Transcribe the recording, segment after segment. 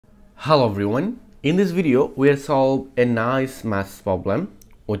Hello everyone, in this video we will solve a nice math problem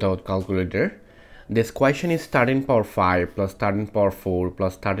without calculator. This question is 13 power 5 plus 13 power 4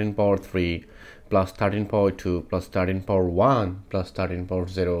 plus 13 power 3 plus 13 power 2 plus 13 power 1 plus 13 power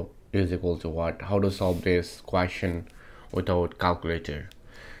 0 is equal to what? How to solve this question without calculator?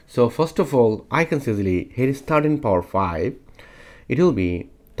 So first of all, I can see easily here is 13 power 5. It will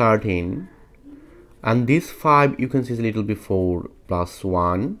be 13 and this 5 you can see it will be 4 plus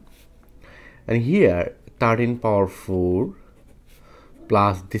 1. And here 13 power 4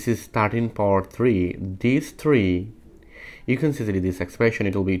 plus this is 13 power 3. These 3 you can see this expression,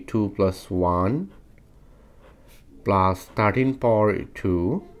 it will be 2 plus 1 plus 13 power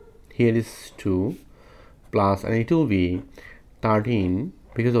 2. Here is 2 plus, and it will be 13.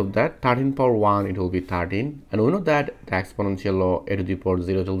 Because of that 13 power 1 it will be 13, and we know that the exponential law a to the power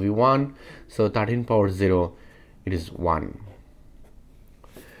 0 it will be 1, so 13 power 0 it is 1.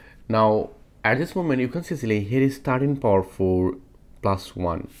 Now at this moment you can see here is 13 power 4 plus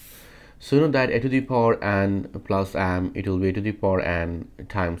 1. So you know that a to the power n plus m, it will be a to the power n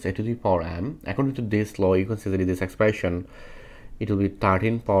times a to the power m. According to this law, you can see this expression, it will be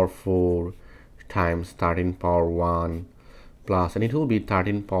 13 power 4 times 13 power 1 plus, and it will be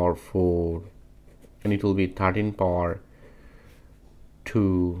 13 power 4 and it will be 13 power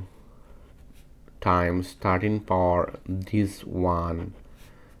 2 times 13 power this 1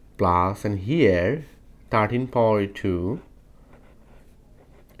 plus, and here 13 power 2,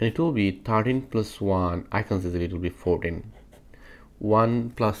 and it will be 13 plus 1, I consider it will be 14.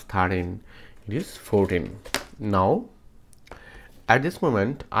 1 plus 13 it is 14. Now at this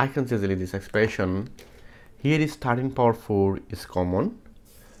moment I consider this expression, here is 13 power 4 is common,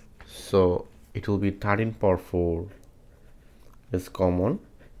 so it will be 13 power 4 is common,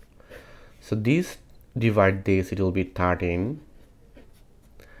 so this divide this, it will be 13,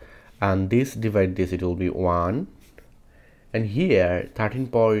 and this divide this, it will be 1, and here 13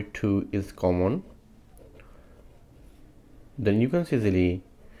 power 2 is common, then you can see easily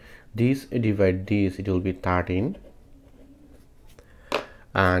this divide this, it will be 13,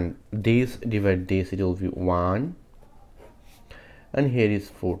 and this divide this, it will be 1, and here is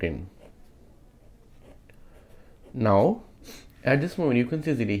 14. Now at this moment you can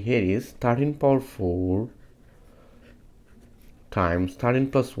see easily here is 13 power 4 times 13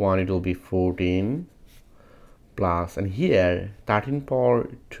 plus 1, it will be 14 plus, and here 13 power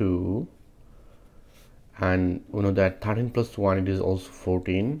 2, and we know that 13 plus 1 it is also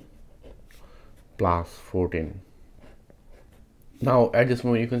 14 plus 14. Now at this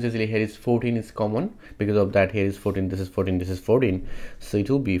moment you can see here is 14 is common, because of that here is 14, this is 14, this is 14, so it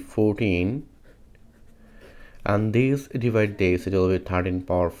will be 14, and this divide this, it will be 13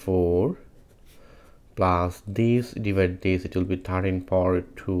 power 4 plus this divide this, it will be 13 power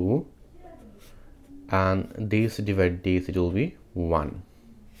 2, and this divide this, it will be 1.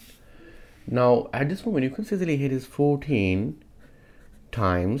 Now at this moment you can see here is 14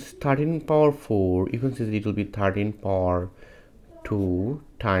 times 13 power 4, you can see it will be 13 power 2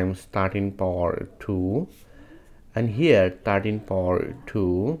 times 13 power 2, and here 13 power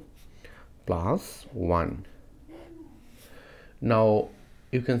 2 plus 1. Now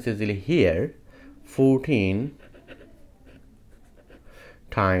you can see here 14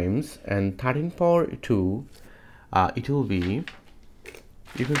 times and 13 power 2, it will be,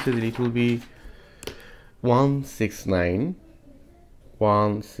 you can see that it will be 169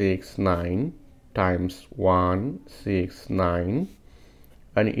 times 169,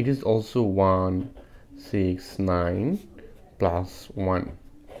 and it is also 169 plus 1.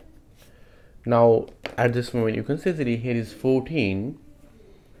 Now at this moment you can see that here is 14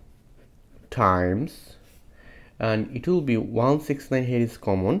 times, and it will be 169, here is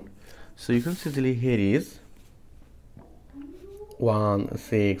common, so you can see that here is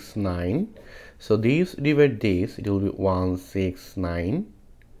 169, so this divide this, it will be 169,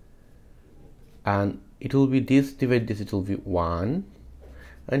 and it will be this divide this, it will be 1,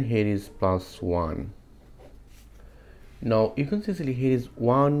 and here is plus 1. Now you can see here is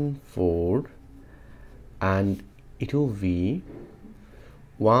 1/4, and it will be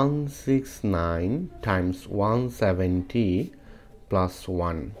 169 times 170 plus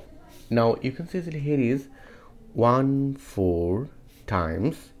 1. Now you can see here is 1/4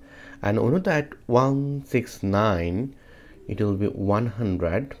 times, and we know that 169 it will be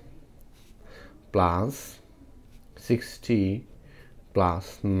 100 plus 60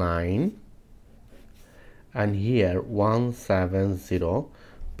 plus 9, and here 170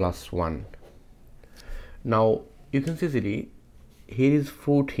 plus 1. Now you can see here is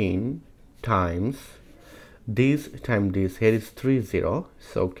 14 times this time this, here is 30,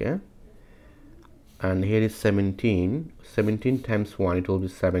 so okay, and here is 17 times 1, it will be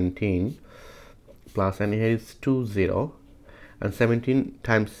 17 plus, and here is 20, and 17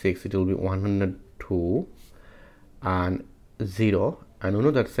 times 6, it will be 102, and 0, and you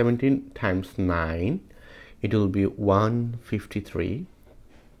know that 17 times 9, it will be 153,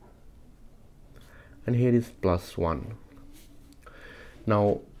 and here is plus 1.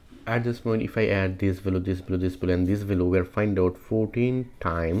 Now at this point, if I add this value, this value, this value, and this value, we'll find out 14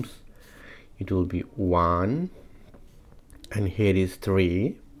 times, it will be 1, and here is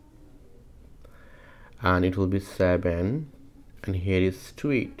 3, and it will be 7, and here is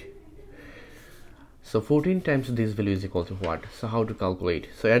 8. So 14 times this value is equal to what? So how to calculate?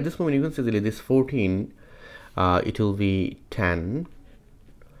 So at this moment, you can see that this 14, it will be 10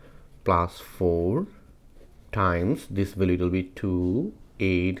 plus 4 times this value, it will be 2,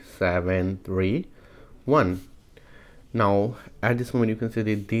 8, 7, 3, 1. Now at this moment, you can see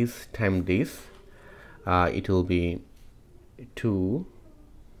that this time this, it will be 2,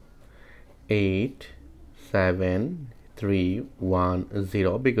 8, 7, 3, 1,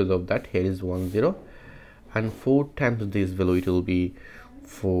 0. Because of that, here is 1, 0, and 4 times this value, it will be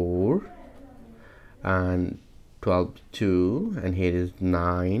 4, and 12, 2, and here is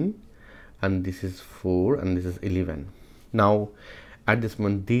 9, and this is 4, and this is 11. Now at this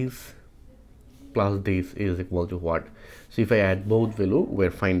moment, this plus this is equal to what? So if I add both value,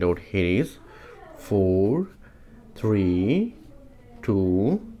 we'll find out here is 4, 3,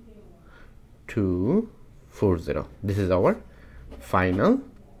 2, 2, 4, 0. This is our final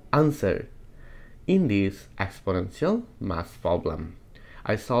answer in this exponential math problem.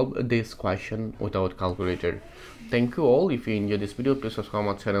 I solved this question without calculator. Thank you all. If you enjoyed this video, please subscribe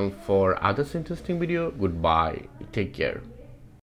my channel for other interesting video. Goodbye. Take care.